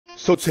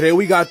So today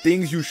we got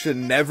things you should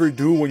never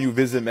do when you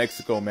visit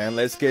Mexico, man.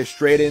 Let's get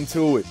straight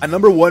into it. At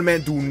number one,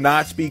 man, do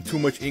not speak too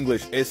much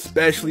English,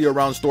 especially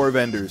around store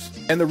vendors.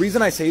 And the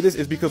reason I say this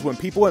is because when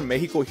people in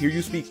Mexico hear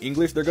you speak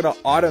English, they're gonna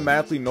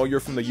automatically know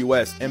you're from the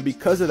US. And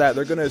because of that,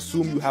 they're gonna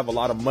assume you have a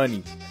lot of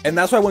money. And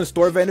that's why when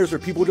store vendors or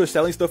people just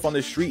selling stuff on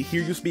the street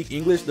hear you speak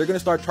English, they're gonna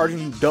start charging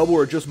you double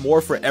or just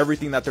more for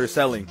everything that they're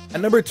selling.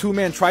 And number two,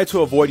 man, try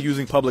to avoid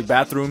using public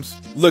bathrooms.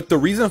 Look, the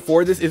reason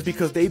for this is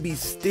because they be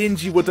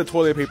stingy with the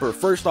toilet paper.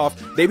 First off,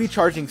 they be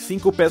charging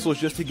 5 pesos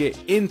just to get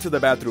into the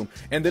bathroom,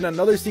 and then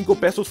another 5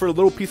 pesos for a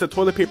little piece of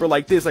toilet paper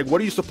like this. Like, what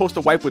are you supposed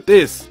to wipe with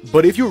this?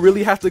 But if you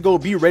really have to go,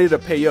 be ready to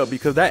pay up,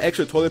 because that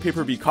extra toilet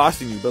paper be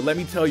costing you. But let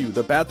me tell you,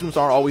 the bathrooms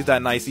aren't always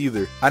that nice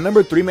either. At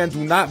number 3, man,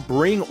 do not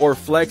bring or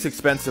flex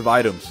expensive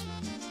items.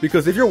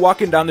 Because if you're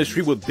walking down the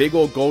street with big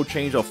old gold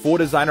chains, a full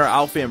designer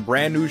outfit, and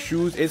brand new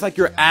shoes, it's like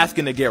you're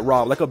asking to get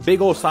robbed. Like a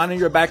big old sign on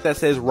your back that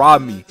says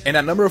 "Rob me." And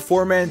at number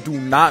 4, man, do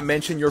not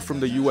mention you're from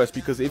the US,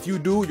 because if you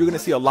do, you're gonna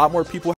see a lot more people